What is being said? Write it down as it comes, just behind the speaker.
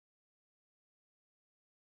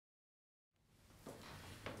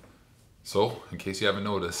So, in case you haven't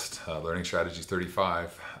noticed, Learning Strategies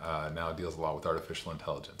 35 now deals a lot with artificial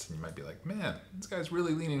intelligence. And you might be like, man, this guy's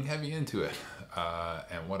really leaning heavy into it.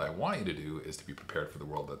 And what I want you to do is to be prepared for the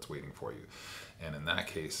world that's waiting for you. And in that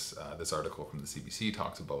case, this article from the CBC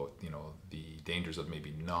talks about, the dangers of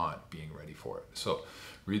maybe not being ready for it. So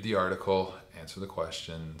read the article, answer the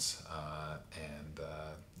questions, and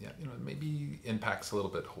it maybe impacts a little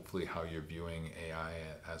bit, hopefully, how you're viewing AI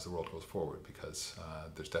as the world goes forward, because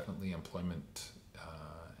there's definitely employment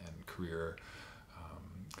and career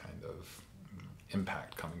kind of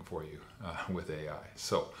impact coming for you with AI.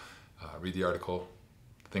 So read the article,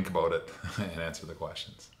 think about it, and answer the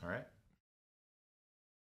questions. All right.